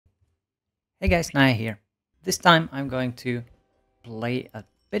Hey guys, Naya here. This time I'm going to play a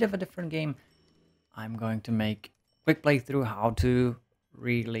bit of a different game. I'm going to make a quick playthrough how to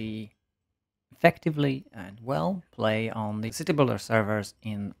really effectively and well play on the Citybuilder servers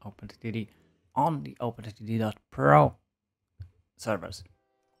in OpenTTD on the OpenTTD.pro servers.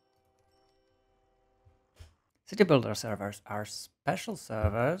 Citybuilder servers are special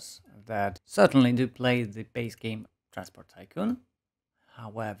servers that certainly do play the base game Transport Tycoon.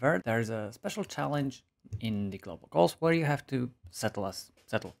 However, there's a special challenge in the global goals where you have to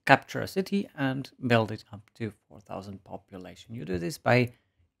capture a city and build it up to 4,000 population. You do this by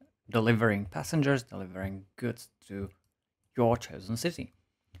delivering passengers, delivering goods to your chosen city.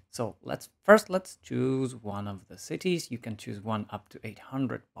 So let's choose one of the cities. You can choose one up to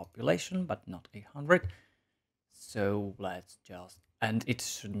 800 population, but not 800. So and it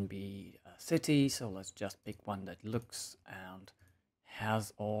shouldn't be a city, so let's just pick one that looks and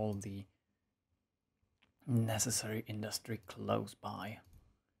has all the necessary industry close by.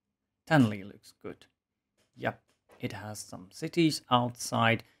 Tenley looks good. Yep, it has some cities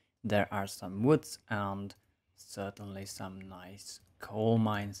outside. There are some woods and certainly some nice coal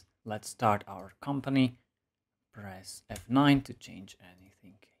mines. Let's start our company. Press F9 to change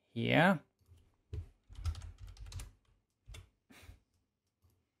anything here.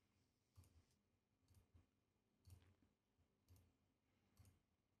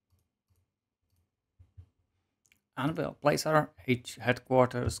 And we'll place our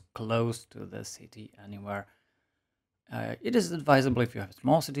headquarters close to the city anywhere. It is advisable if you have a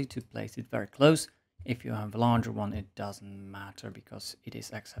small city to place it very close. If you have a larger one, it doesn't matter because it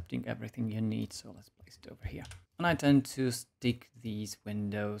is accepting everything you need. So let's place it over here. And I tend to stick these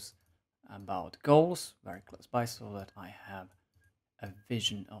windows about goals very close by so that I have a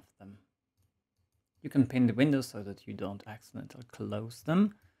vision of them. You can pin the windows so that you don't accidentally close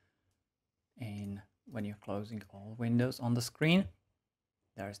them. And when you're closing all windows on the screen,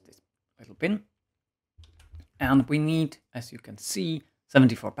 there's this little pin. And we need, as you can see,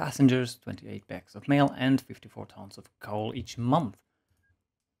 74 passengers, 28 bags of mail, and 54 tons of coal each month.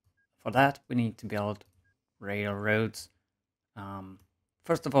 For that, we need to build railroads.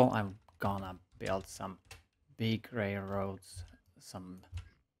 First of all, I'm gonna build some big railroads.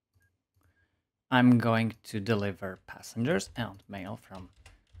 I'm going to deliver passengers and mail from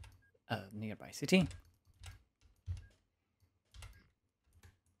a nearby city.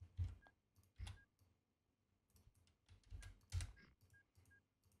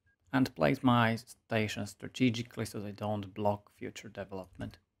 And place my stations strategically so they don't block future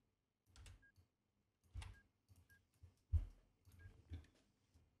development.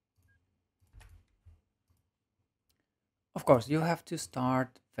 Of course, you have to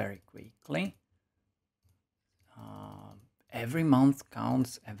start very quickly. Every month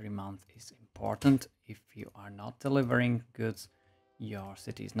counts, every month is important. If you are not delivering goods, your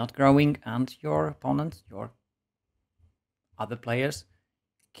city is not growing and your opponents, your other players,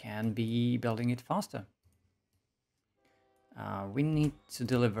 can be building it faster. We need to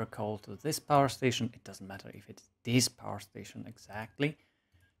deliver coal to this power station. It doesn't matter if it's this power station exactly,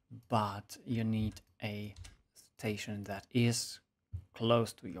 but you need a station that is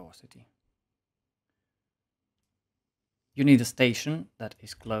close to your city. You need a station that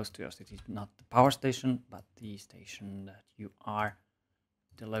is close to your city, not the power station, but the station that you are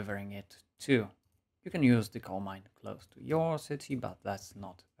delivering it to. You can use the coal mine close to your city, but that's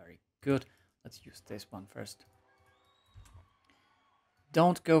not very good. Let's use this one first.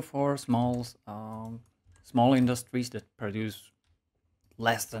 Don't go for small industries that produce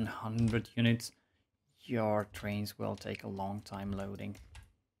less than 100 units. Your trains will take a long time loading.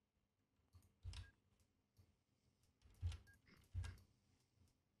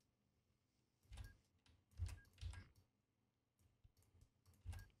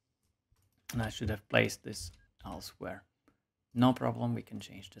 And I should have placed this elsewhere. No problem, we can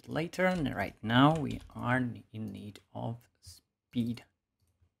change that later. And right now we are in need of speed.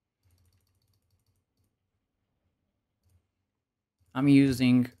 I'm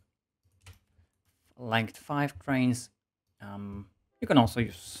using length 5 trains. You can also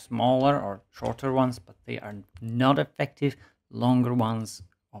use smaller or shorter ones, but they are not effective. Longer ones,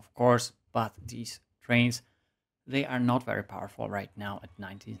 of course, but these trains, they are not very powerful right now at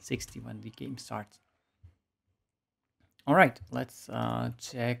 1960 when the game starts. All right, let's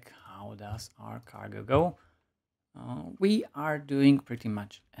check how does our cargo go. We are doing pretty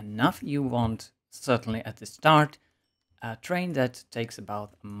much enough. You want, certainly at the start, a train that takes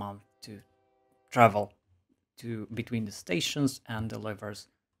about a month to travel between the stations and delivers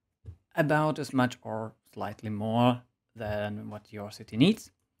about as much or slightly more than what your city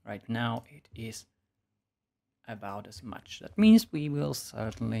needs. Right now it is about as much. That means we will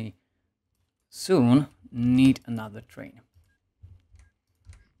certainly soon need another train.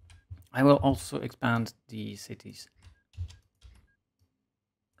 I will also expand the city's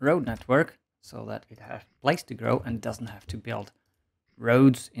road network so that it has place to grow and doesn't have to build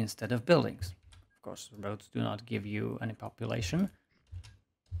roads instead of buildings. Of course, roads do not give you any population.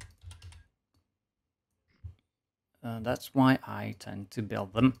 That's why I tend to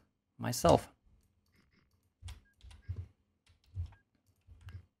build them myself.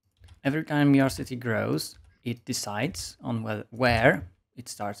 Every time your city grows, it decides on where it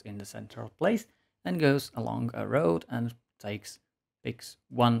starts in the central place and goes along a road and picks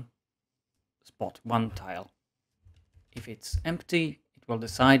one spot, one tile. If it's empty, it will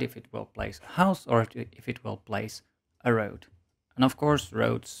decide if it will place a house or if it will place a road. And of course,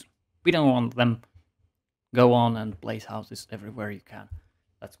 roads, we don't want them go on and place houses everywhere you can.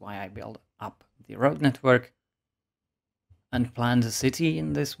 That's why I build up the road network and plan the city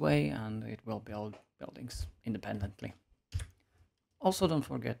in this way, and it will build buildings independently. Also, don't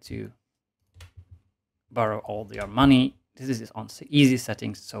forget to borrow all your money. This is on easy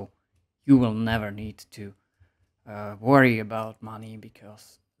settings, so you will never need to worry about money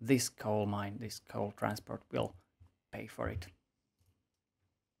because this coal mine, this coal transport will pay for it.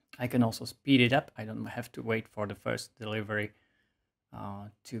 I can also speed it up. I don't have to wait for the first delivery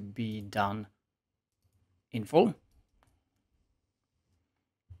to be done in full.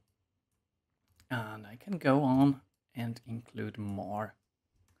 And I can go on and include more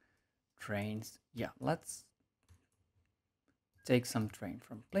trains. Yeah, let's take some train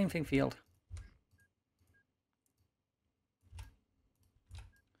from Plainfield Field.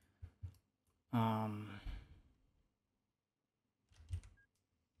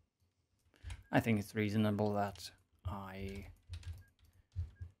 I think it's reasonable that I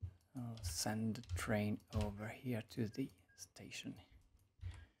send the train over here to the station.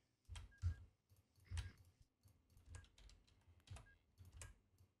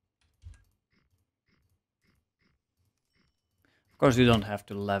 Of course, you don't have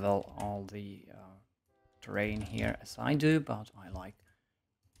to level all the terrain here as I do, but I like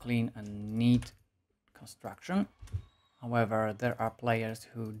clean and neat construction. However, there are players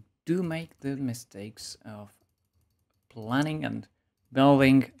who do make the mistakes of planning and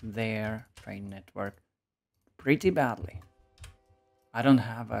building their train network pretty badly. I don't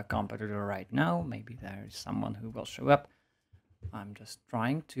have a competitor right now. Maybe there is someone who will show up. I'm just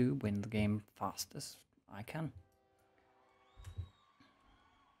trying to win the game fast as I can.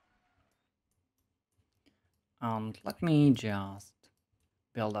 And let me just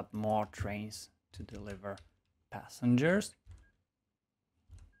build up more trains to deliver passengers.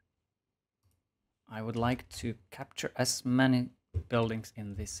 I would like to capture as many buildings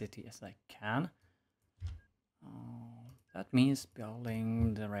in this city as I can. That means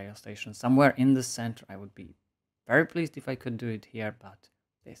building the rail station somewhere in the center. I would be very pleased if I could do it here, but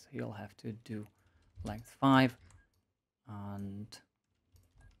this you'll have to do length 5 and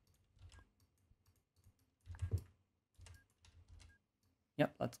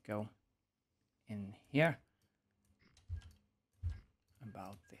yep, let's go in here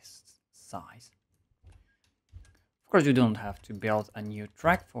about this size. Of course, you don't have to build a new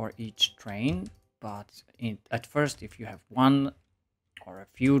track for each train, but at first, if you have one or a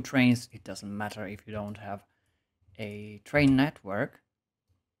few trains, it doesn't matter if you don't have a train network.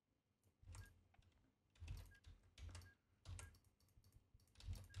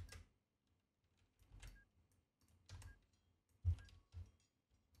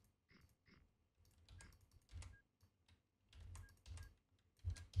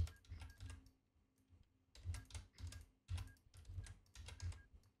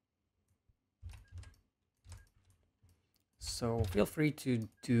 So feel free to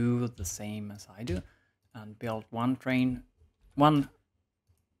do the same as I do and build one train, one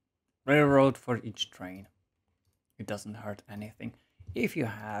railroad for each train. It doesn't hurt anything. If you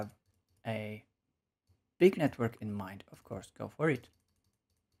have a big network in mind, of course, go for it.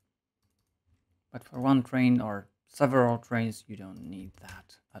 But for one train or several trains, you don't need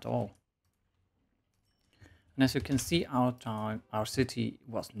that at all. And as you can see, our city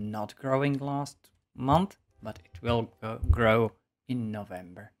was not growing last month, but it will grow in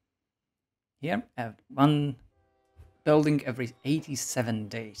November. Here, one building every 87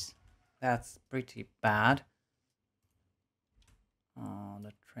 days. That's pretty bad.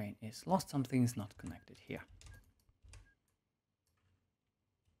 The train is lost. Something is not connected here.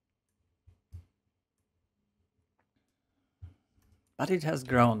 But it has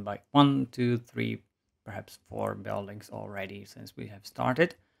grown by 1, 2, 3, perhaps 4 buildings already since we have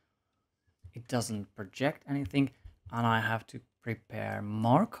started. it doesn't project anything, and I have to prepare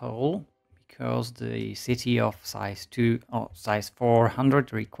more coal because the city of size 2 or size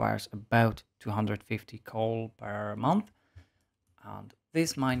 400 requires about 250 coal per month, and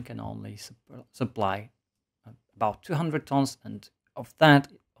this mine can only supply about 200 tons, and of that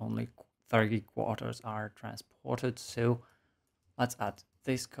only 30 quarters are transported. So let's add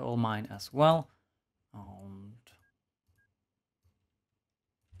this coal mine as well, and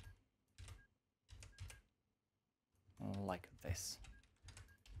like this.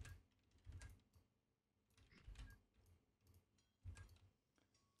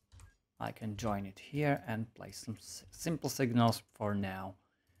 I can join it here and place some simple signals for now.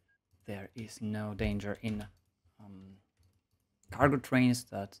 There is no danger in cargo trains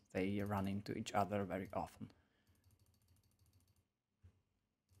that they run into each other very often.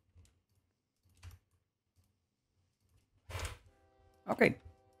 Okay,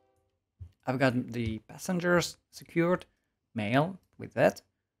 I've got the passengers secured, mail with that,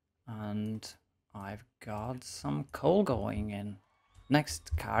 and I've got some coal going in.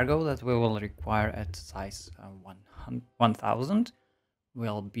 Next cargo that we will require at size 1000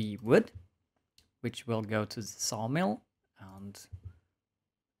 will be wood, which will go to the sawmill, and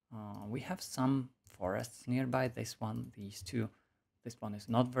we have some forests nearby. This one, these two. This one is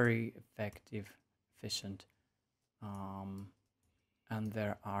not very efficient, and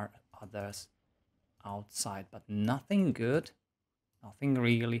there are others outside, but nothing good, nothing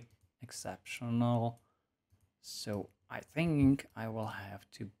really exceptional. So I think I will have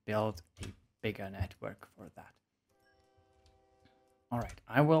to build a bigger network for that. All right,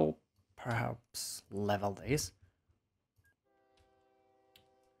 I will perhaps level this.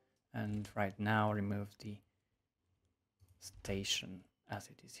 And right now remove the station as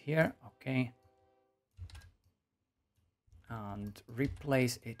it is here. Okay. And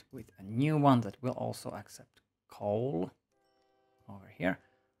replace it with a new one that will also accept coal over here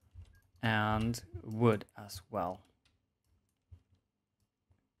and wood as well.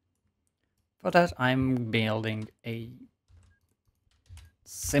 For that, I'm building a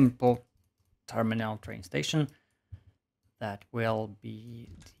simple terminal train station that will be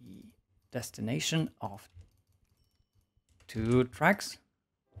the destination of 2 tracks.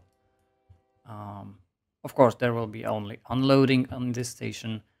 Of course, there will be only unloading on this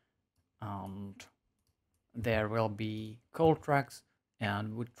station, and there will be coal tracks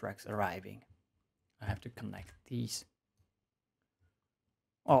and wood tracks arriving. I have to connect these.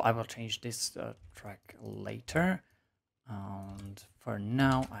 Well, I will change this track later, and for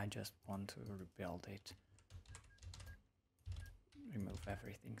now I just want to rebuild it. Remove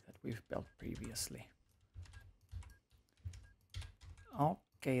everything that we've built previously.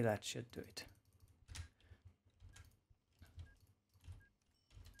 Okay, that should do it.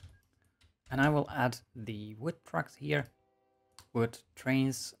 And I will add the wood trucks here, wood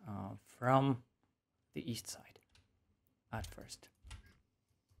trains from the east side at first.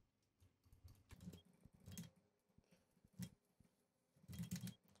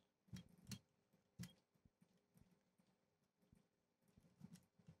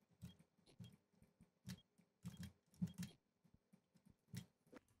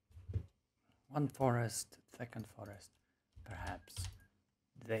 One forest, second forest, perhaps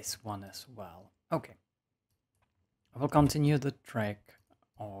this one as well. Okay, I will continue the track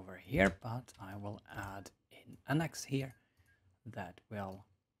over here, but I will add an annex here that will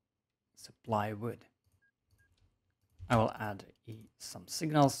supply wood. I will add some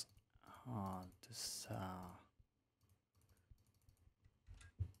signals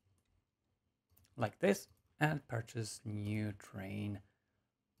like this, and purchase new train.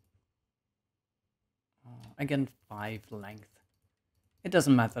 Again, 5 length. It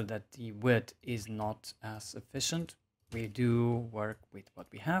doesn't matter that the width is not as efficient. We do work with what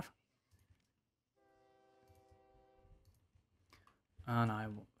we have. And I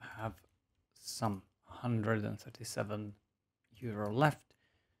have some 137 euro left.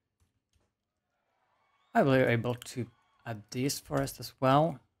 I will be able to add this forest as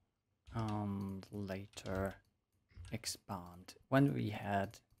well, and later expand when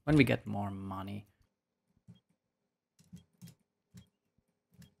we get more money.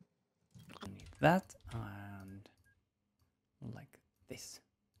 Need that, and like this.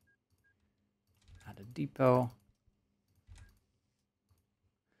 Add a depot.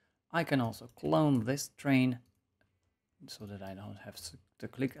 I can also clone this train so that I don't have to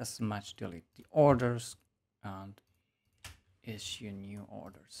click as much, delete the orders, and issue new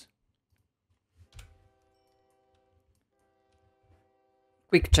orders.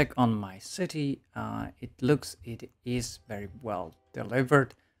 Quick check on my city. It is very well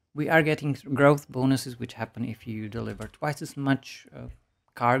delivered. We are getting growth bonuses, which happen if you deliver twice as much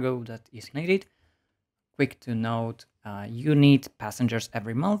cargo that is needed. Quick to note, you need passengers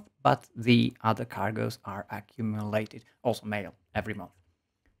every month, but the other cargoes are accumulated. Also mail every month.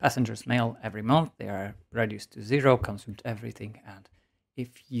 Passengers mail every month, they are reduced to 0, consumed everything, and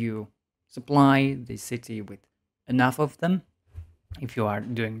if you supply the city with enough of them, if you are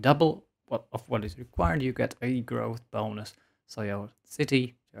doing double of what is required, you get a growth bonus. So your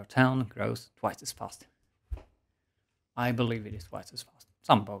city, your town grows twice as fast. I believe it is twice as fast.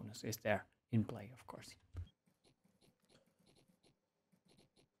 Some bonus is there in play, of course.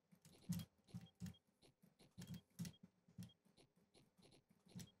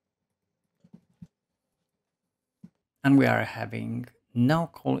 And we are having no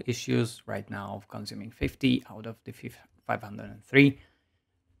coal issues right now, of consuming 50 out of the 503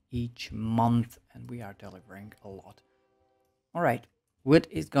 each month, and we are delivering a lot. All right, wood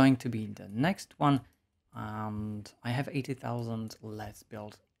is going to be the next one, and I have 80,000. Let's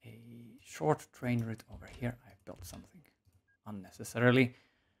build a short train route over here. I've built something unnecessarily.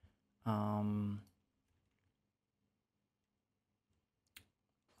 How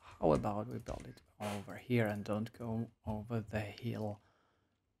about we build it over here and don't go over the hill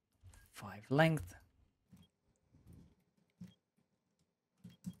 5 length?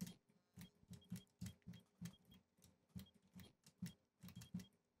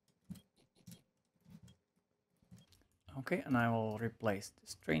 Okay, and I will replace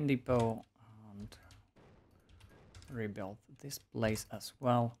this train depot and rebuild this place as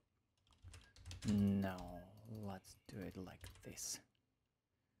well. No, let's do it like this.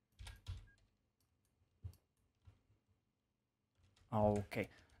 Okay,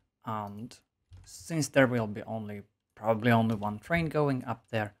 and since there will be probably only one train going up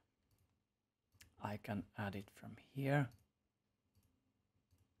there, I can add it from here.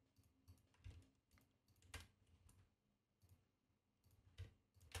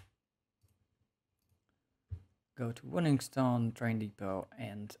 Go to Wooningstone, train depot,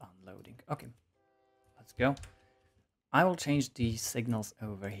 and unloading. Okay, let's go. I will change the signals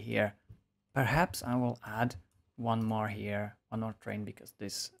over here. Perhaps I will add one more here, one more train, because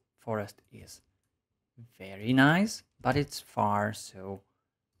this forest is very nice, but it's far, so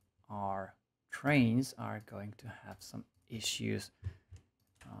our trains are going to have some issues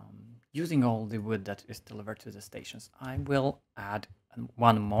using all the wood that is delivered to the stations. I will add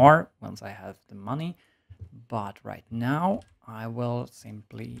one more once I have the money, but right now I will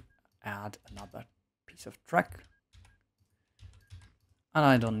simply add another piece of track. And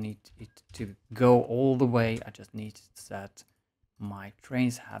I don't need it to go all the way, I just need that my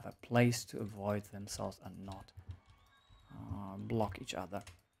trains have a place to avoid themselves and not block each other.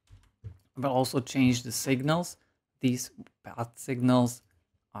 I will also change the signals. These path signals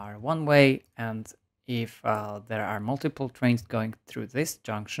are one way, and if there are multiple trains going through this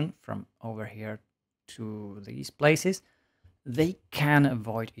junction from over here to these places, they can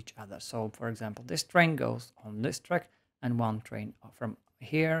avoid each other. So for example, this train goes on this track, and one train from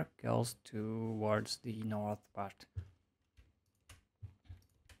here goes towards the north part.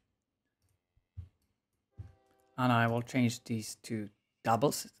 And I will change these to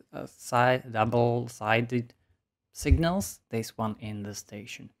double-sided signals, this one in the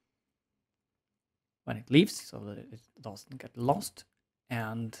station when it leaves, so that it doesn't get lost.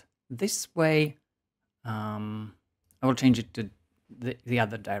 And this way, I will change it to the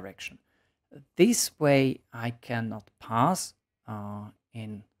other direction. This way, I cannot pass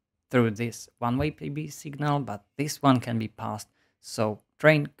in through this one-way PB signal, but this one can be passed. So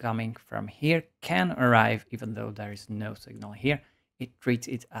train coming from here can arrive even though there is no signal here. It treats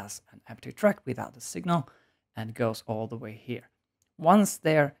it as an empty track without a signal and goes all the way here. Once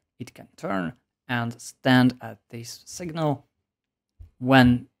there, it can turn and stand at this signal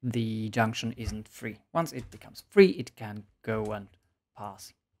when the junction isn't free. Once it becomes free, it can go and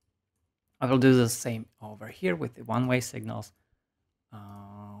pass. I will do the same over here with the one-way signals,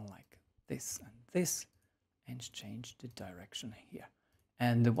 like this and this, and change the direction here.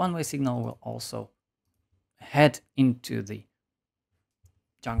 And the one-way signal will also head into the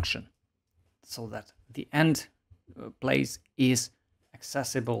junction so that the end place is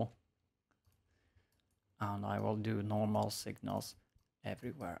accessible. And I will do normal signals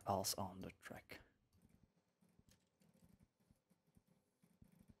everywhere else on the track.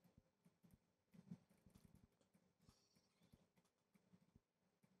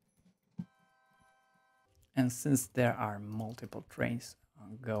 And since there are multiple trains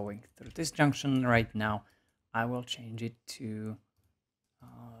going through this junction right now, I will change it to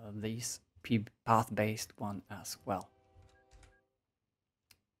this path-based one as well.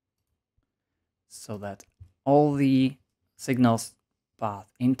 so that all the signals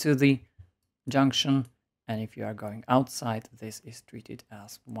path into the junction, and if you are going outside, this is treated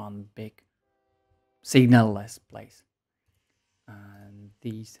as one big signal-less place. And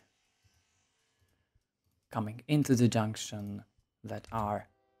these coming into the junction that are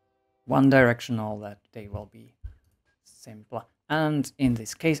one directional, that they will be simpler. And in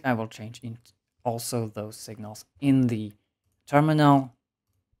this case, I will change also those signals in the terminal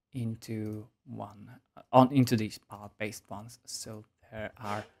into into these path-based ones, so there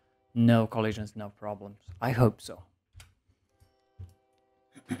are no collisions, no problems. I hope so.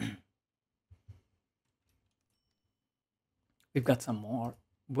 We've got some more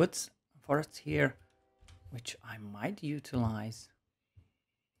woods forests here, which I might utilize.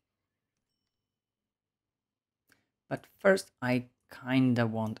 But first, I kinda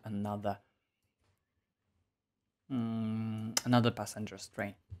want another passenger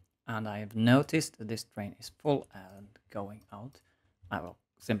train. And I have noticed that this train is full and going out. I will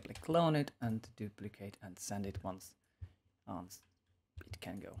simply clone it and duplicate and send it once it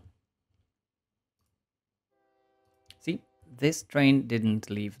can go. See, this train didn't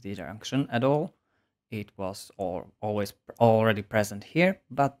leave the junction at all. It was always already present here,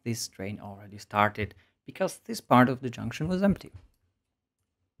 but this train already started because this part of the junction was empty.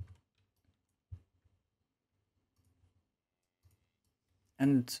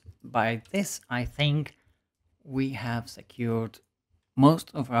 And by this, I think we have secured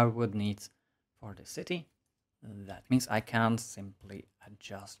most of our wood needs for the city. That means I can simply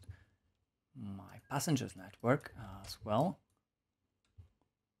adjust my passengers network as well.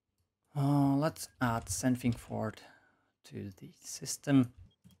 Let's add Sandfingford to the system.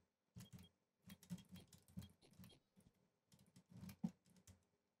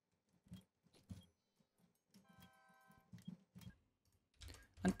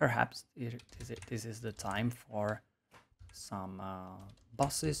 And perhaps this is the time for some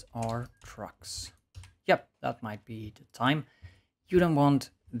buses or trucks. Yep, that might be the time. You don't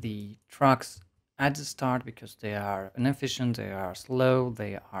want the trucks at the start because they are inefficient, they are slow,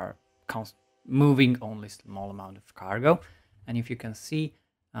 they are moving only small amount of cargo. And if you can see,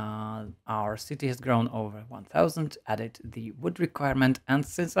 our city has grown over 1000, added the wood requirement, and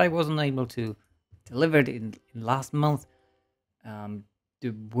since I wasn't able to deliver it in last month,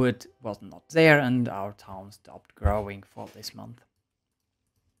 the wood was not there and our town stopped growing for this month.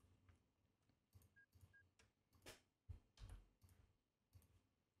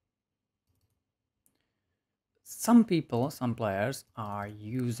 Some players are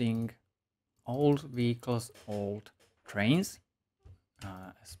using old vehicles, old trains,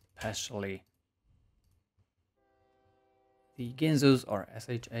 especially the Ginzus or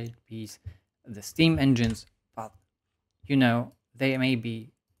SH8Ps, the steam engines, but you know, they may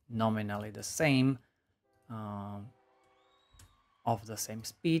be nominally the same, of the same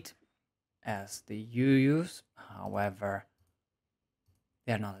speed as the UUs, however,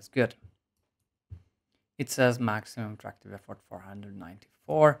 they're not as good. It says maximum tractive effort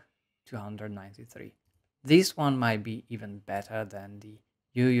 494, 293. This one might be even better than the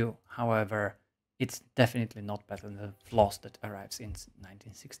UU, however, it's definitely not better than the floss that arrives in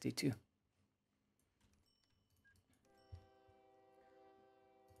 1962.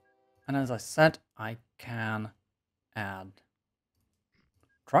 And as I said, I can add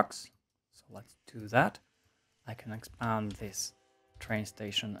trucks, so let's do that. I can expand this train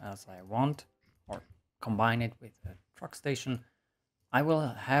station as I want, or combine it with a truck station. I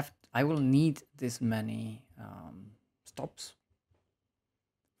will need this many stops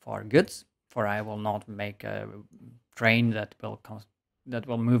for goods, for I will not make a train that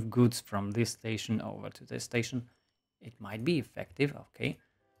will move goods from this station over to this station. It might be effective, okay,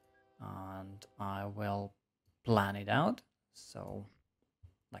 and I will plan it out, so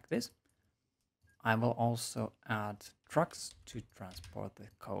like this. I will also add trucks to transport the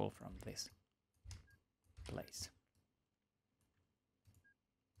coal from this place.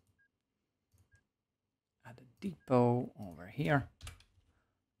 Add a depot over here,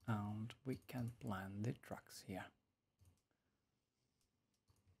 and we can plan the trucks here.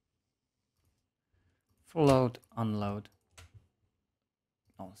 Full load, unload,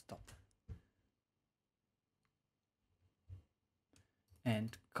 non-stop.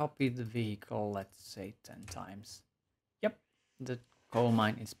 And copy the vehicle, let's say 10 times. Yep, the coal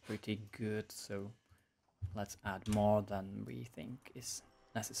mine is pretty good, so let's add more than we think is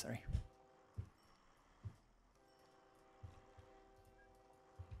necessary.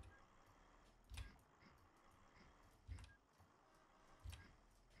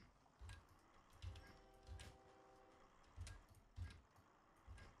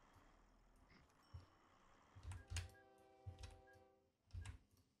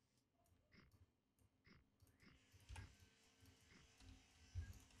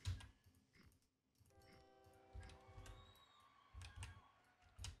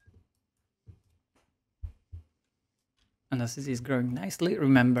 the city is growing nicely,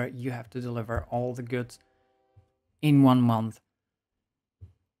 remember you have to deliver all the goods in 1 month.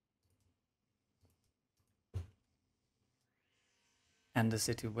 And the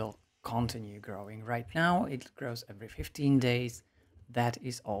city will continue growing. Right now it grows every 15 days. That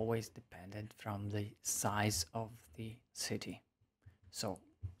is always dependent from the size of the city. So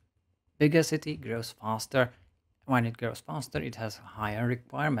bigger city grows faster. When it grows faster, it has higher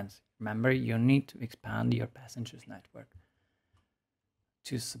requirements. Remember, you need to expand your passengers network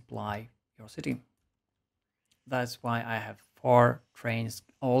to supply your city. That's why I have 4 trains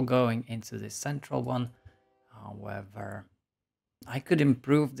all going into this central one. However, I could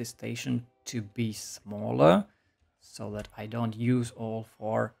improve the station to be smaller so that I don't use all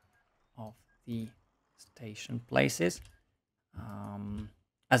 4 of the station places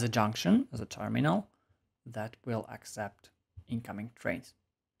as a junction, as a terminal that will accept incoming trains.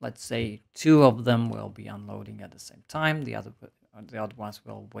 Let's say 2 of them will be unloading at the same time, the other ones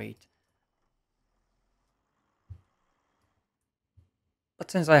will wait.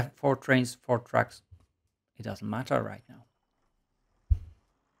 But since I have 4 trains, 4 tracks, it doesn't matter right now.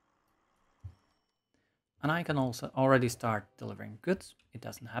 And I can also already start delivering goods. It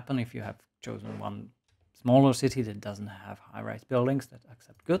doesn't happen if you have chosen one smaller city that doesn't have high-rise buildings that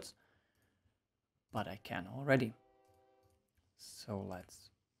accept goods. But I can already. So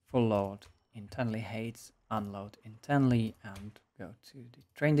let's full load internally Heights, unload internally, and go to the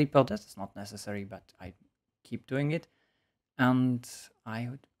train depot. That's not necessary, but I keep doing it. And I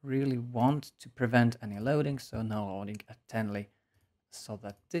would really want to prevent any loading, so no loading at Tenley, so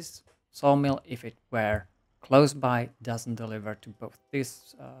that this sawmill, if it were close by, doesn't deliver to both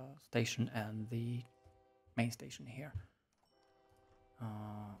this station and the main station here.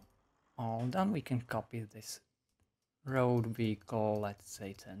 All done. We can copy this road vehicle, let's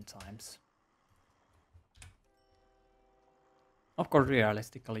say 10 times. Of course,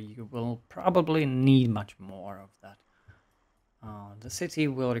 realistically, you will probably need much more of that. The city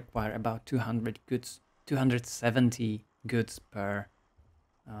will require about 270 goods per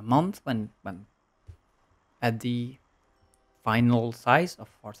month when at the final size of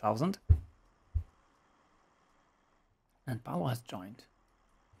 4,000. And Paolo has joined.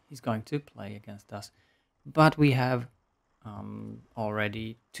 He's going to play against us. But we have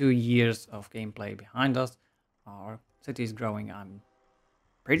already 2 years of gameplay behind us. Our city is growing. I'm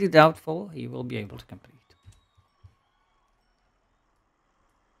pretty doubtful he will be able to compete.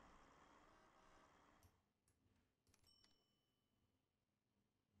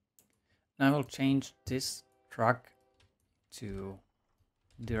 Now I will change this truck to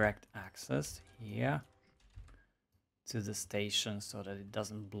direct access here to the station so that it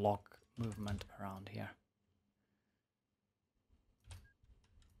doesn't block movement around here.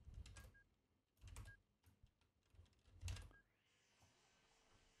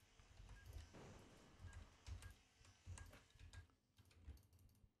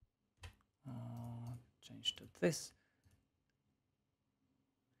 Change to this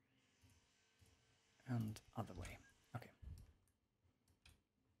and other way. Okay.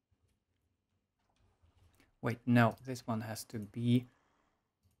 Wait, no, this one has to be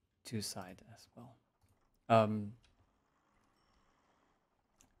two-side as well.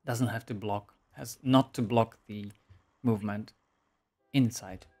 Doesn't have to block, has not to block the movement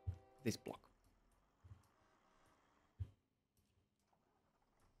inside this block.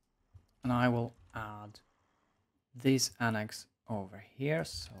 And I will add this annex over here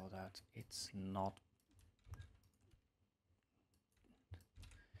so that it's not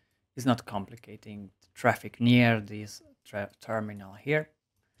complicating the traffic near this terminal here.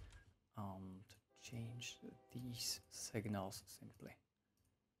 Change these signals simply.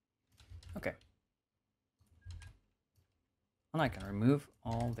 Okay. And I can remove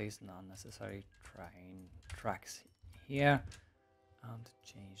all these unnecessary train tracks here and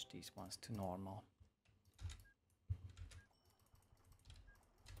change these ones to normal.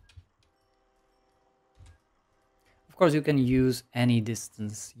 Of course, you can use any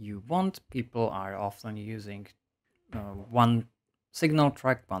distance you want. People are often using one signal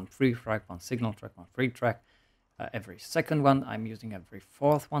track, one free track, one signal track, one free track. Every second one, I'm using every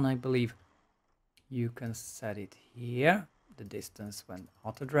fourth one, I believe. You can set it here, the distance when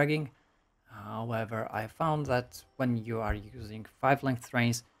auto-dragging. However, I found that when you are using 5-length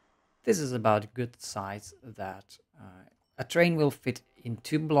trains, this is about good size that a train will fit in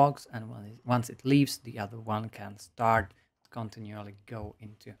 2 blocks, and once it leaves, the other one can start continually go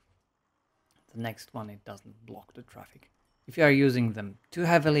into the next one. It doesn't block the traffic. If you are using them too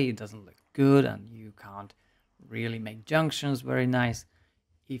heavily, it doesn't look good and you can't really make junctions very nice.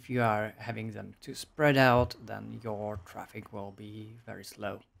 if you are having them too spread out, then your traffic will be very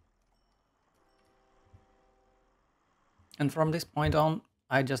slow. And from this point on,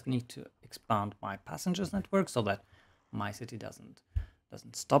 I just need to expand my passengers network so that my city doesn't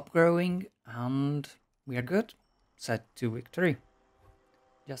stop growing, and we are good. Set to victory.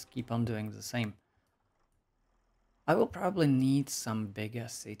 Just keep on doing the same. I will probably need some bigger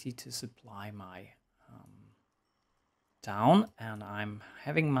city to supply my town, and I'm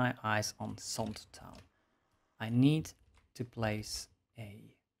having my eyes on Salt Town. I need to place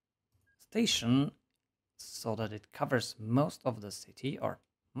a station so that it covers most of the city, or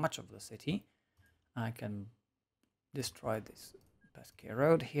much of the city. I can destroy this pesky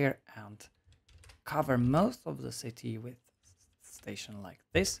road here and cover most of the city with a station like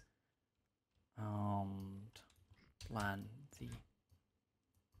this, and plan the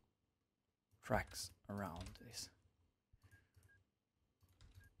tracks around this.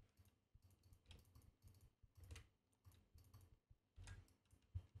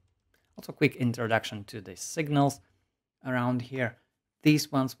 Also, quick introduction to the signals around here.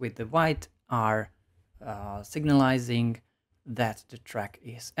 These ones with the white are signalizing that the track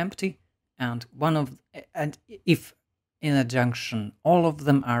is empty, and if in a junction all of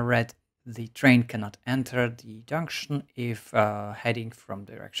them are red, the train cannot enter the junction if heading from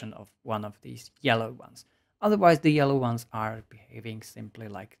direction of one of these yellow ones. Otherwise, the yellow ones are behaving simply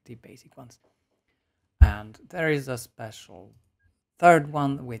like the basic ones. And there is a special third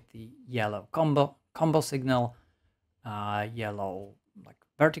one with the yellow combo signal, yellow like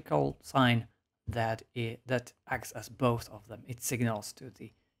vertical sign that acts as both of them. It signals to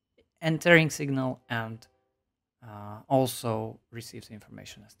the entering signal and also receives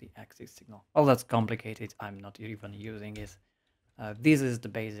information as the exit signal. Well, that's complicated. I'm not even using it. This is the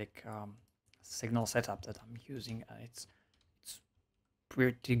basic signal setup that I'm using, and it's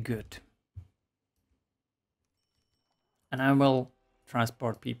pretty good. And I will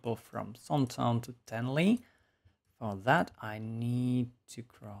transport people from Sontown to Tenley. For that, I need to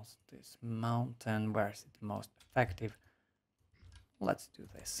cross this mountain. Where is it most effective? Let's do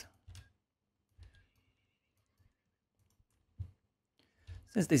this.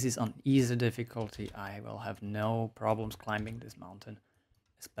 Since this is on easy difficulty, I will have no problems climbing this mountain,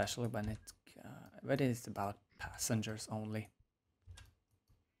 especially when it's about passengers only.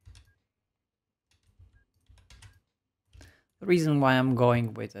 The reason why I'm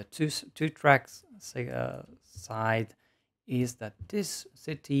going with a two tracks side is that this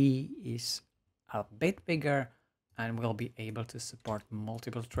city is a bit bigger and will be able to support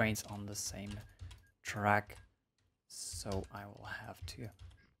multiple trains on the same track. So I will have to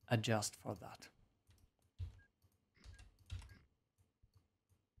adjust for that.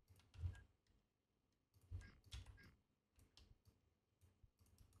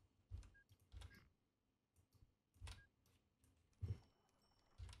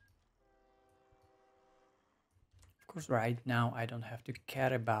 Of course, right now I don't have to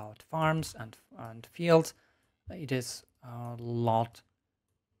care about farms and fields. It is a lot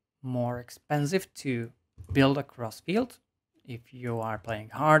more expensive to build a cross field. If you are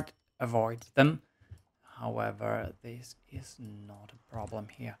playing hard, avoid them. However, this is not a problem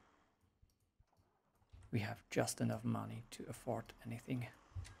here. We have just enough money to afford anything.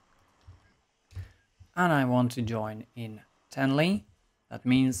 And I want to join in Tenley. That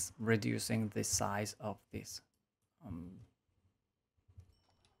means reducing the size of this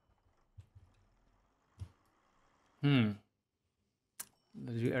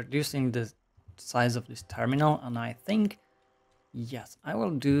reducing the size of this terminal, and I think yes,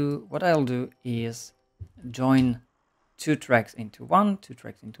 I'll do is join two tracks into one,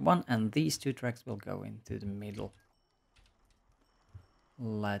 and these two tracks will go into the middle.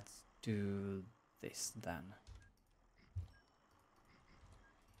 Let's do this then.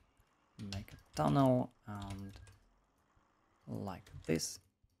 Make a tunnel and like this.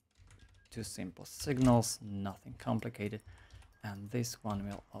 Two simple signals, nothing complicated. And this one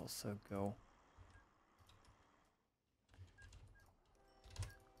will also go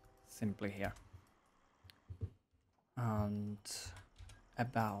simply here. And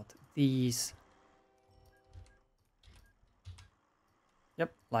about these,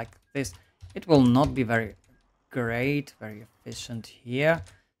 yep, like this. It will not be very great, very efficient here,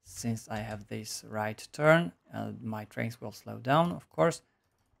 since I have this right turn. My trains will slow down, of course,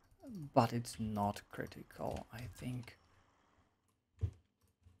 but it's not critical, I think.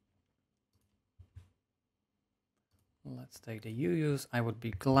 Let's take the UUs. I would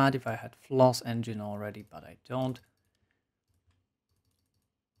be glad if I had Floss engine already, but I don't.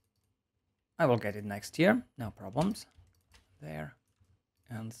 I will get it next year, no problems. There.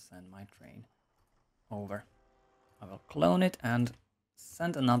 and send my train over. I will clone it and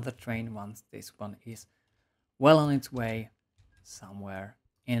send another train once this one is well on its way somewhere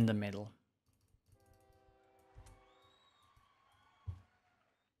in the middle.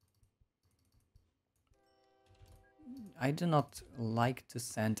 I do not like to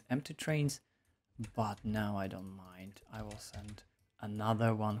send empty trains, but now I don't mind. I will send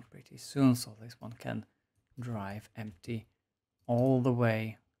another one pretty soon, so this one can drive empty all the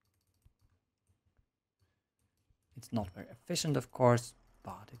way. It's not very efficient, of course,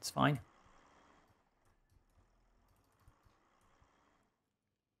 but it's fine.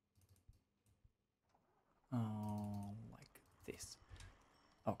 Like this.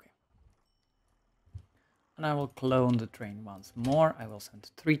 Okay. And I will clone the train once more. I will send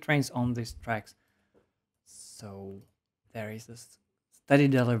 3 trains on these tracks. So there is a steady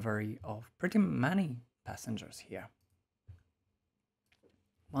delivery of pretty many passengers here.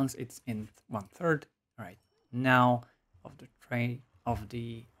 Once it's in 1/3 right now of the train of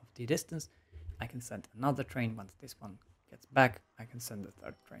the distance, I can send another train. Once this one gets back, I can send the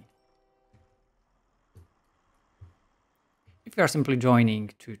 3rd train. If you are simply joining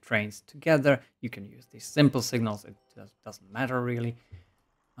 2 trains together, you can use these simple signals. It doesn't matter really.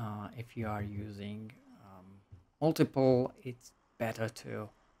 If you are using multiple, it's better to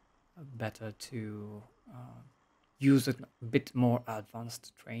use a bit more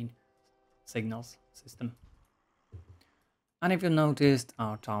advanced train signals system. And if you noticed,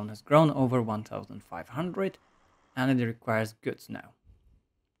 our town has grown over 1,500 and it requires goods now.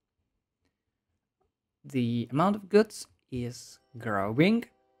 The amount of goods is growing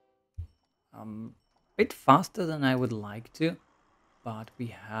a bit faster than I would like to, but we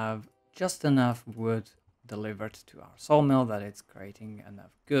have just enough wood delivered to our sawmill that it's creating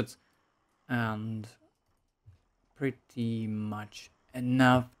enough goods and pretty much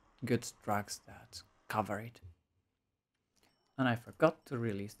enough goods trucks that cover it. And I forgot to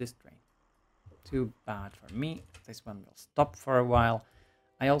release this train. Too bad for me. This one will stop for a while.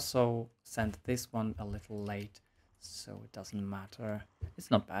 I also sent this one a little late, so it doesn't matter. It's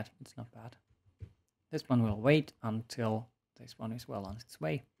not bad. It's not bad. This one will wait until this one is well on its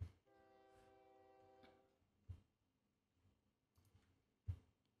way.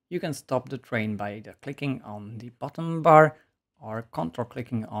 You can stop the train by either clicking on the bottom bar or control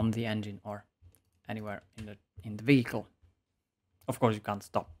clicking on the engine or anywhere in the vehicle. Of course, you can't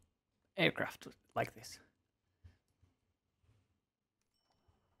stop aircraft like this.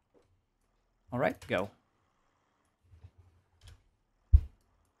 All right, go.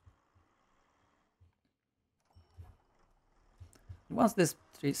 Once this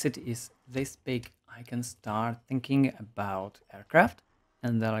city is this big, I can start thinking about aircraft,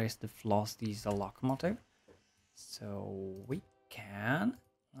 and there is the Floss diesel locomotive. So we can,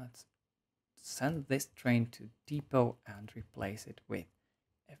 let's send this train to depot and replace it with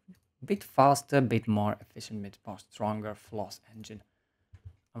a bit faster, bit more efficient, bit more stronger Floss engine.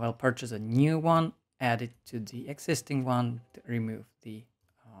 I will purchase a new one, add it to the existing one, to remove the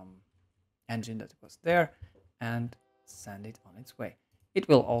engine that was there, and send it on its way. It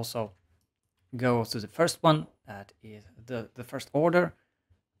will also go to the first one, that is the first order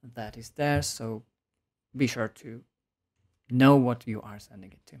that is there, so be sure to know what you are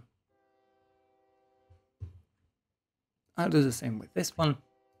sending it to. I'll do the same with this one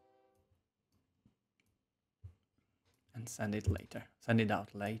and send it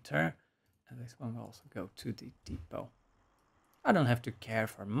out later, and this one will also go to the depot. I don't have to care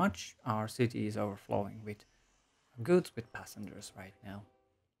for much. Our city is overflowing with goods, with passengers right now.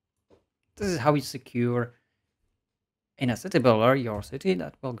 This is how we secure in a city builder your city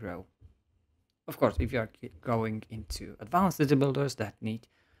that will grow. Of course, if you are going into advanced city builders that need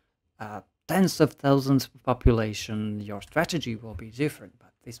tens of thousands of population, your strategy will be different.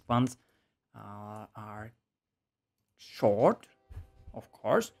 But these ones are short, of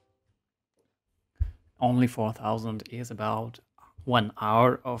course. Only 4,000 is about 1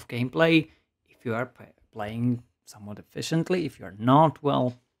 hour of gameplay. If you are playing somewhat efficiently, if you're not,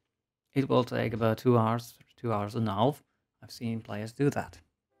 well, it will take about 2 hours, 2 hours and a half. I've seen players do that.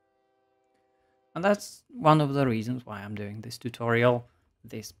 And that's one of the reasons why I'm doing this tutorial,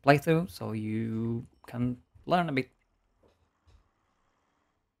 this playthrough, so you can learn a bit.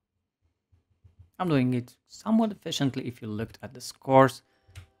 I'm doing it somewhat efficiently if you looked at the scores.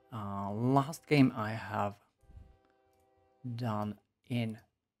 Last game I have done in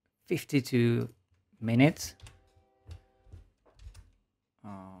 52 minutes.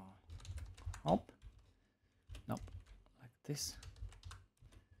 Nope, like this.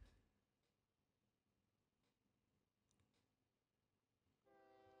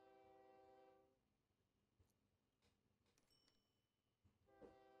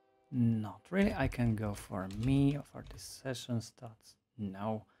 Not really. I can go for me or for this session stats.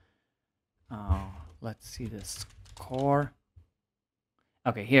 No. Let's see the score.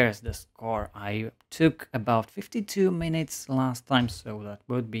 Okay, here's the score. I took about 52 minutes last time, so that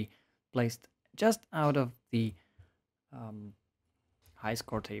would be placed just out of the high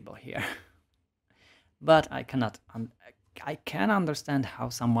score table here. But I cannot. I can understand how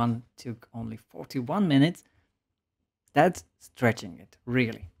someone took only 41 minutes. That's stretching it,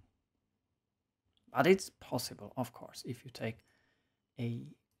 really. But it's possible, of course, if you take a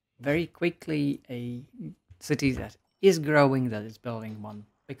very quickly a city that is growing, that is building one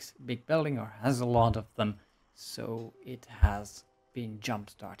big building or has a lot of them, so it has been jump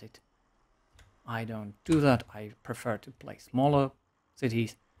started. I don't do that. I prefer to play smaller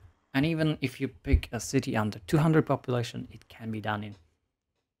cities, and even if you pick a city under 200 population, it can be done in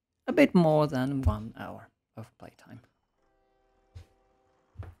a bit more than 1 hour of playtime.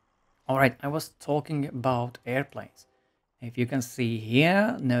 Alright, I was talking about airplanes. If you can see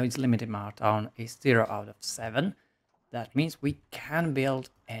here, nodes limited markdown is 0 out of 7. That means we can build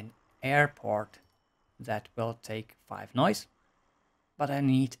an airport that will take 5 noise, but I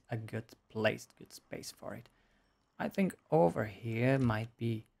need a good place, good space for it. I think over here might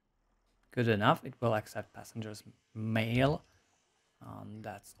be good enough. It will accept passengers mail.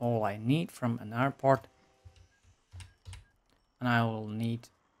 That's all I need from an airport. And I will need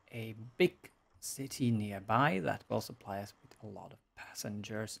a big city nearby that will supply us with a lot of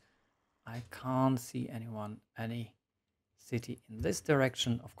passengers. I can't see any city in this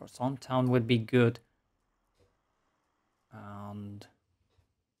direction. Of course, some town would be good. And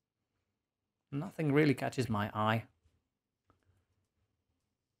nothing really catches my eye.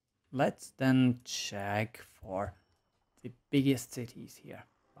 Let's then check for the biggest cities here.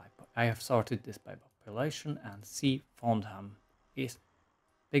 I have sorted this by population, and see Fondham is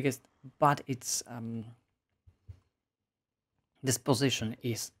biggest, but it's this position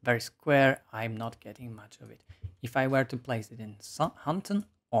is very square. I'm not getting much of it. If I were to place it in Hunton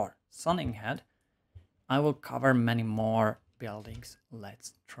or Sunninghead, I will cover many more buildings.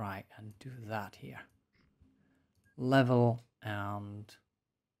 Let's try and do that here. Level, and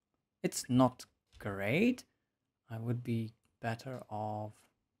it's not great. I would be better off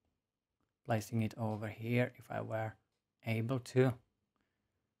placing it over here if I were able to.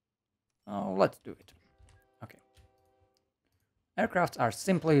 Oh, let's do it. Okay. Aircrafts are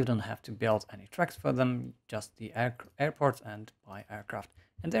simple. You don't have to build any tracks for them, just the airports and buy aircraft,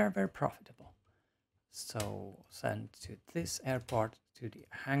 and they are very profitable. So send to this airport, to the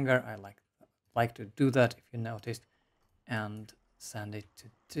hangar. I like to do that, if you noticed, and send it to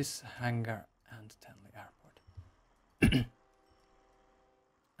this hangar and Tenley Airport.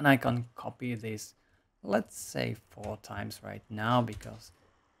 And I can copy this, let's say 4 times right now, because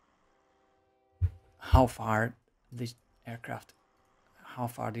how far the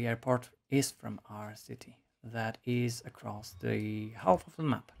airport is from our city. That is across the half of the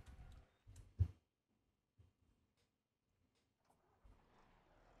map.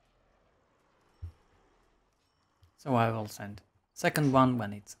 So I will send second one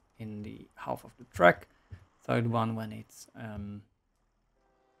when it's in the half of the track, third one when it's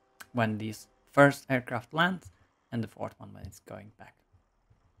when this first aircraft lands, and the fourth one when it's going back,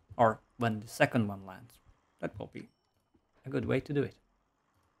 or when the second one lands. That will be a good way to do it.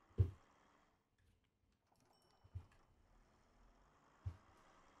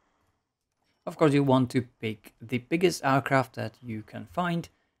 Of course, you want to pick the biggest aircraft that you can find.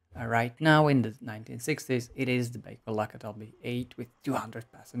 Right now, in the 1960s, it is the Baker Lockheed LB-8 with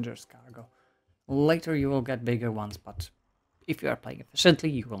 200 passengers cargo. Later, you will get bigger ones, but if you are playing efficiently,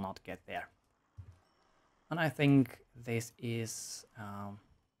 you will not get there. And I think this is...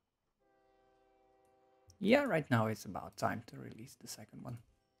 yeah, right now it's about time to release the second one.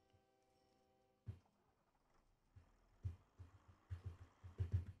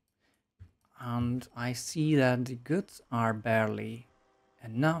 And I see that the goods are barely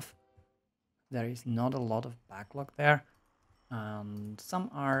enough. There is not a lot of backlog there, and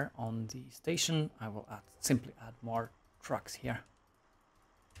some are on the station. I will simply add more trucks here.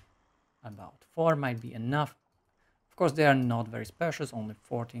 About 4 might be enough. Of course, they are not very spacious, only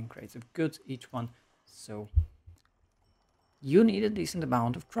 14 crates of goods each one, so you need a decent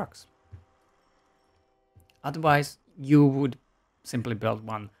amount of trucks. Otherwise, you would simply build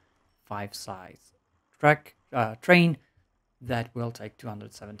one 5-size train that will take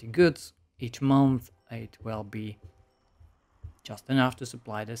 270 goods each month. It will be just enough to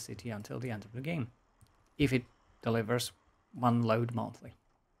supply the city until the end of the game, if it delivers 1 load monthly.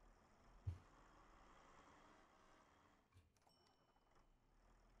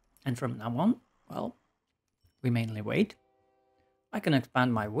 And from now on, well, we mainly wait. I can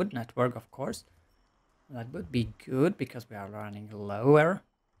expand my wood network, of course. That would be good because we are running lower.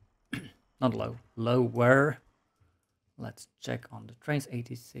 Not low, lower. Let's check on the trains.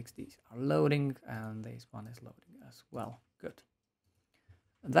 86, these are loading, and this one is loading as well. Good.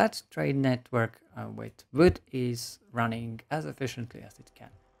 That train network with wood is running as efficiently as it can.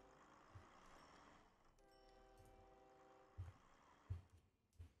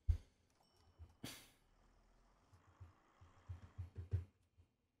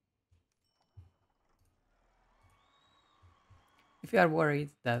 If you are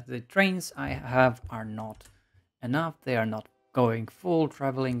worried that the trains I have are not enough, they are not going full,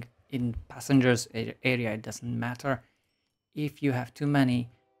 traveling in passengers area, it doesn't matter. If you have too many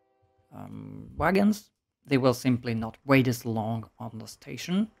wagons, they will simply not wait as long on the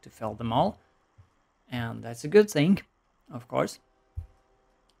station to fill them all. And that's a good thing, of course,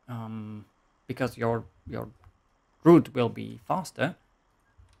 because your route will be faster.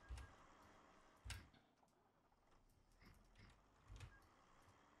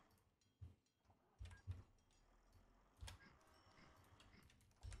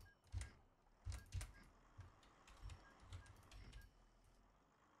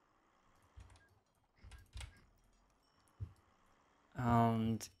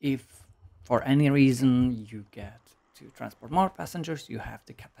 And if for any reason you get to transport more passengers, you have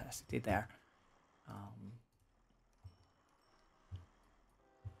the capacity there.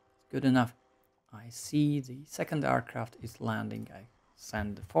 Good enough. I see the second aircraft is landing. I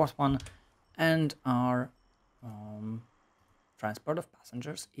send the fourth one, and our transport of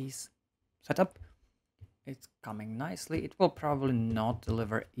passengers is set up. It's coming nicely. It will probably not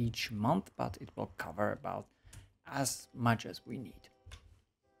deliver each month, but it will cover about as much as we need.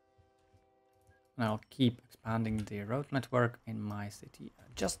 And I'll keep expanding the road network in my city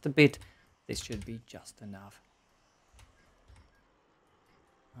just a bit. This should be just enough.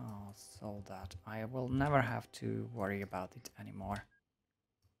 So that I will never have to worry about it anymore.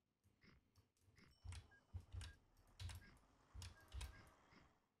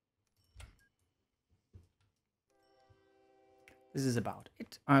 This is about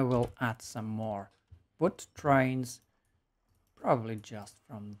it. I will add some more wood trains, probably just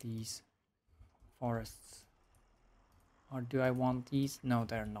from these forests. Or do I want these? No,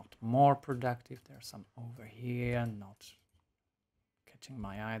 they're not more productive. There's some over here, not catching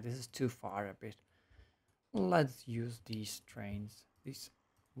my eye. This is too far a bit. Let's use these trains, these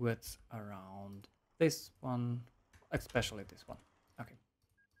woods around this one, especially this one. Okay.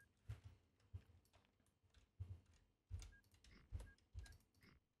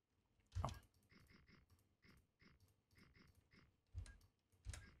 Oh.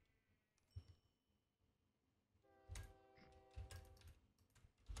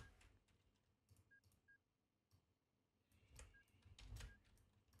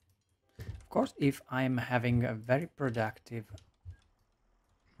 Of course, if I'm having a very productive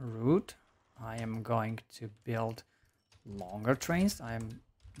route, I am going to build longer trains. I'm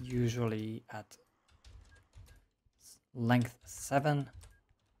usually at length 7.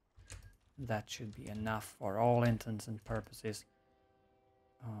 That should be enough for all intents and purposes.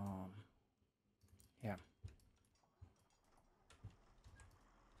 Yeah.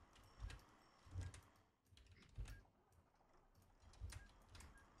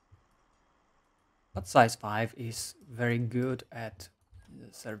 But size 5 is very good at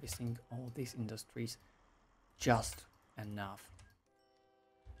servicing all these industries, just enough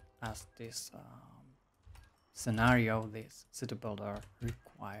as this scenario, this Citybuilder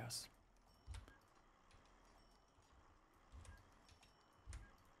requires.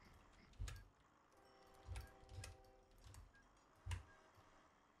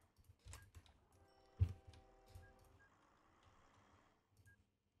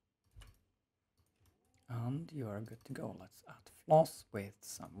 And you are good to go. Let's add floss with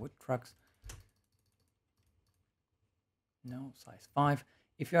some wood trucks. No, size 5.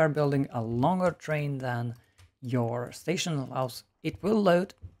 If you are building a longer train than your station allows, it will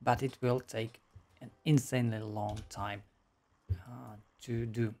load, but it will take an insanely long time to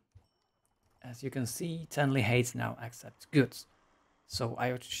do. As you can see, Tenley Hates now accepts goods. So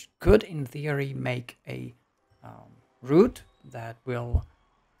I could, in theory, make a route that will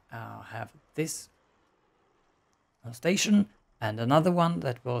have this station and another one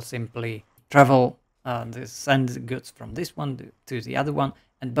that will simply travel send the goods from this one to the other one,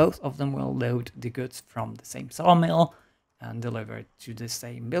 and both of them will load the goods from the same sawmill and deliver it to the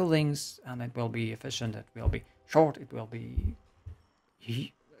same buildings, and it will be efficient, it will be short, it will be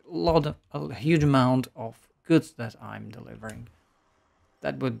a huge amount of goods that I'm delivering.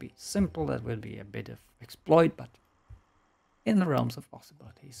 That would be simple, that would be a bit of exploit, but in the realms of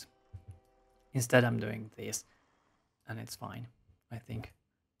possibilities. Instead I'm doing this, and it's fine, I think.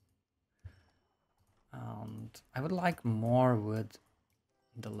 And I would like more wood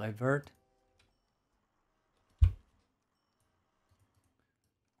delivered.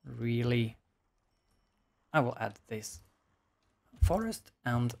 Really, I will add this forest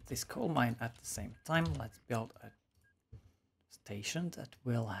and this coal mine at the same time. Let's build a station that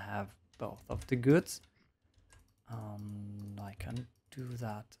will have both of the goods. I can do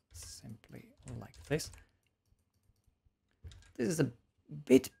that simply like this. This is a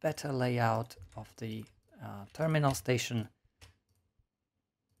bit better layout of the terminal station.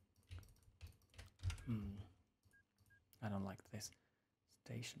 I don't like this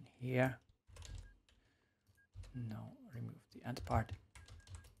station here. No, remove the end part.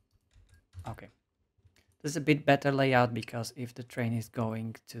 Okay. This is a bit better layout because if the train is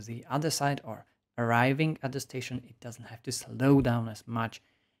going to the other side or arriving at the station, it doesn't have to slow down as much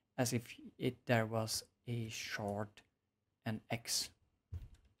as if there was a short and X.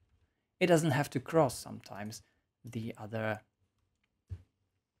 It doesn't have to cross sometimes the other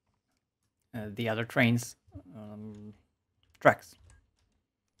trains tracks.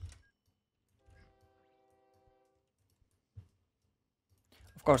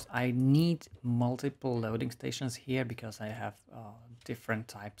 Of course, I need multiple loading stations here because I have different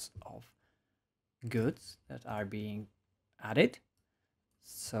types of goods that are being added.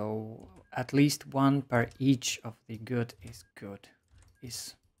 So at least one per each of the good,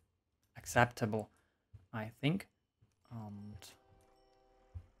 is acceptable, I think.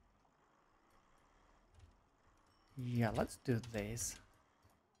 Yeah, let's do this.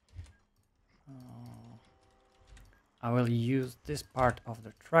 I will use this part of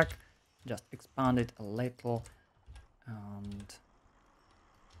the track, just expand it a little and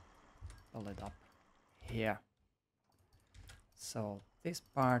pull it up here. So this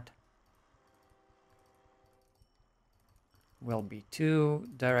part will be 2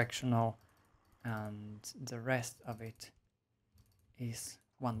 directional and the rest of it is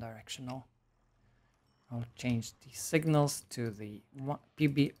 1 directional. I'll change the signals to the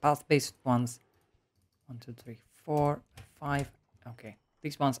PB path-based ones. 1, 2, 3, 4, 5. Okay,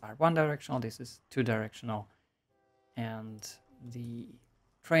 these ones are 1 directional, this is 2 directional, and the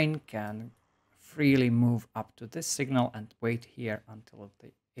train can freely move up to this signal and wait here until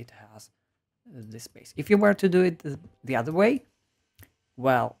it has this space. If you were to do it the other way,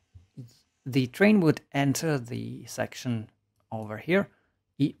 well, the train would enter the section over here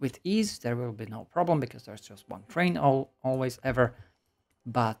with ease. There will be no problem because there's just 1 train always ever.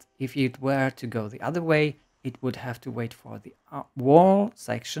 But if it were to go the other way, it would have to wait for the wall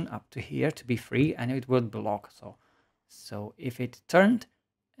section up to here to be free, and it would block. So if it turned,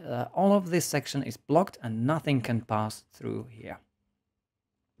 all of this section is blocked and nothing can pass through here.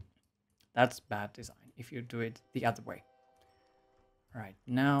 That's bad design if you do it the other way. Right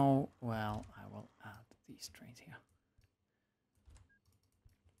now, well, I will add these trains here.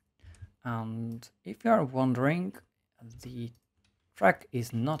 And if you are wondering, the track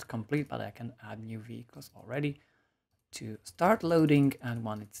is not complete, but I can add new vehicles already to start loading, and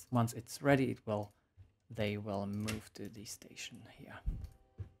once it's ready, they will move to the station here.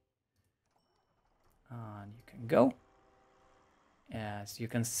 And you can go. As you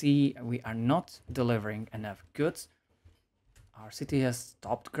can see, we are not delivering enough goods. Our city has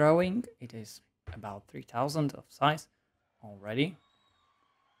stopped growing. It is about 3,000 of size already,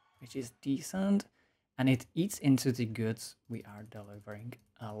 which is decent, and it eats into the goods we are delivering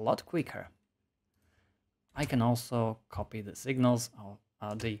a lot quicker. I can also copy the signals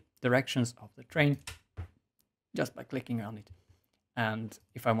of the directions of the train just by clicking on it. And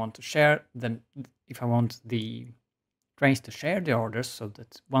if I want to share them, if I want the trains to share the orders so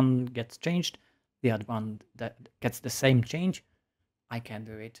that one gets changed, the other one that gets the same change, I can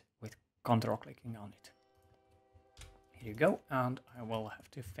do it with control clicking on it. Here you go, and I will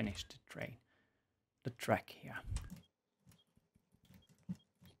have to finish the track here.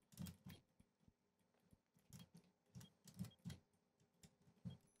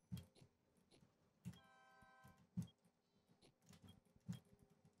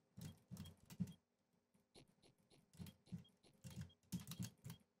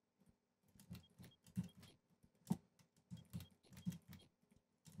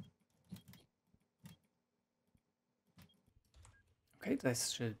 Okay, this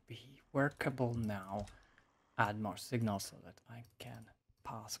should be workable now. Add more signals so that I can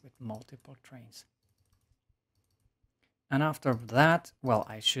pass with multiple trains. And after that, well,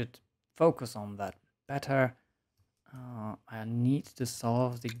 I should focus on that better. I need to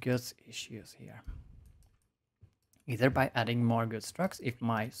solve the goods issues here. Either by adding more goods trucks if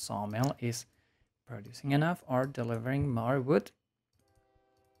my sawmill is producing enough, or delivering more wood,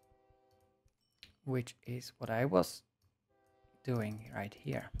 which is what I was doing right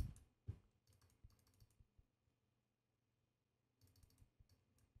here.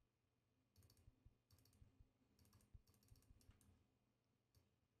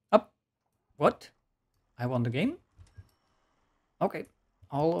 Up. What? I won the game? Okay.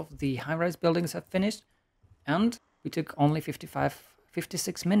 All of the high-rise buildings have finished, and we took only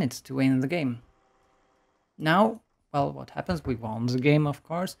 56 minutes to win the game. Now, well, what happens? We won the game, of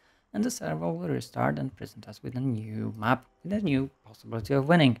course, and the server will restart and present us with a new map, with a new possibility of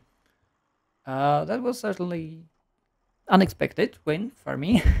winning. That was certainly unexpected win for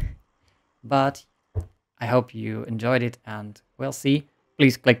me, but I hope you enjoyed it, and we'll see.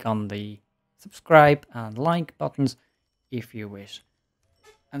 Please click on the subscribe and like buttons if you wish,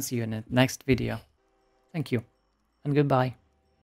 and see you in the next video. Thank you, and goodbye.